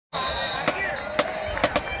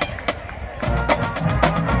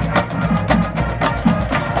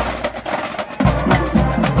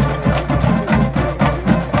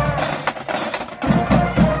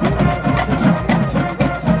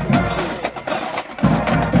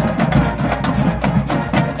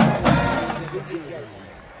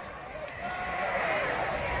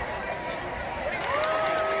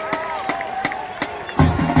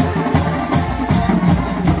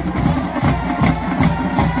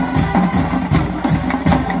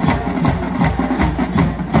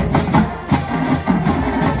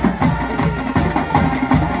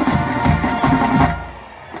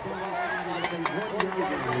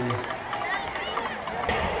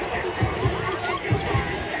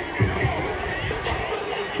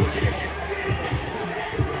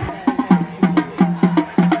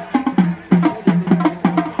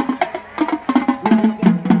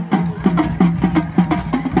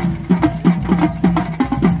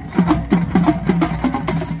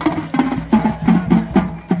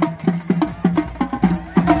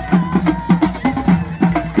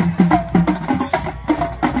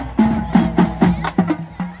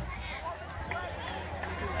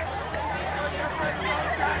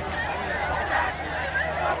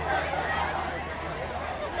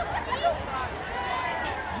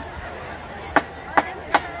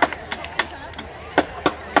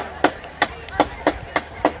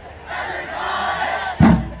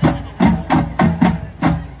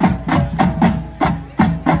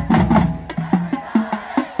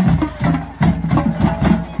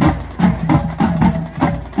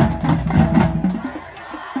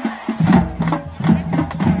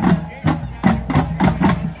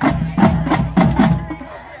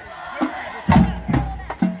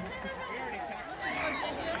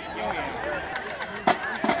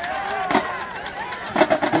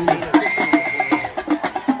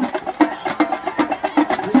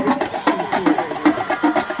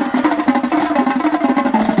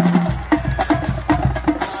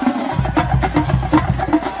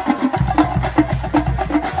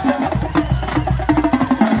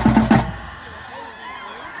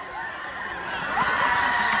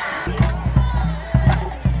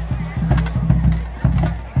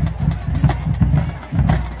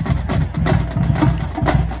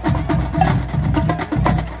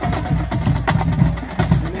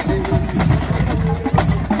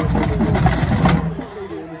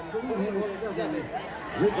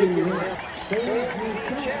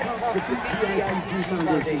the Whitepigeon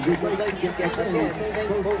Foundation would like to again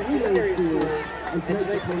thank both secondary schools and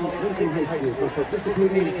tonight's opponent, Lincoln High School, for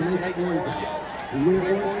participating in tonight's tournament. We are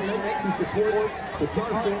going tonight to support the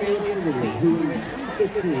Carey family of Saline, who in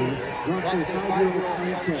 2015 lost their 5-year-old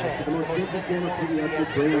franchise to the most epidemic pediatric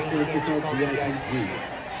brain cancer called Whitepigeon.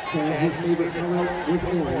 His favorite color was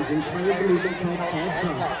orange, and Carey believes it's called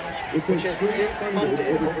Top, which has since funded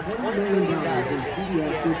over $20 million in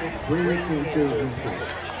pediatric brain cancer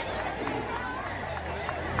research.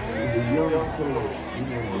 The young coach,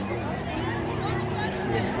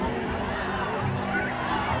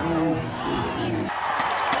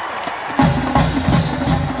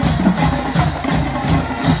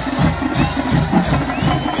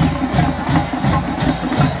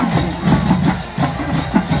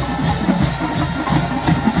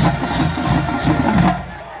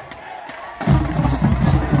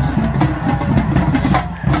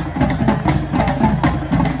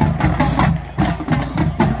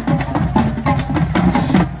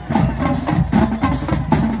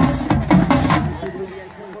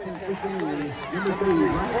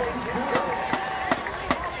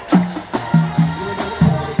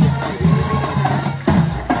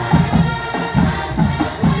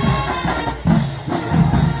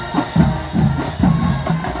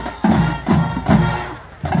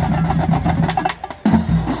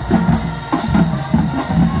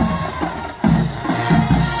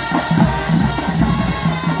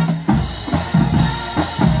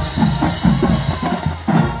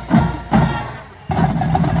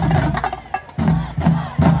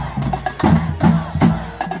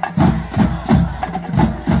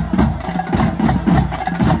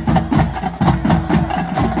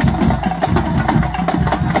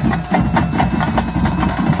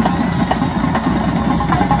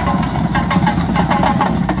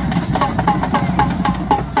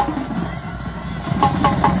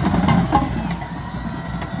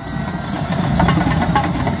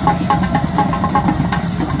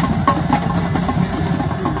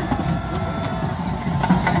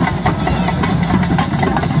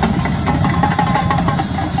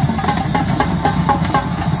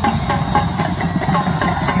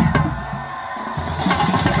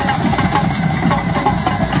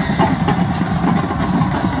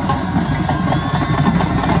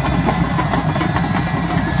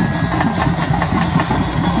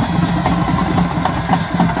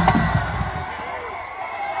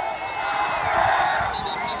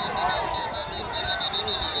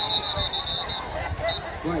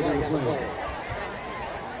 Right.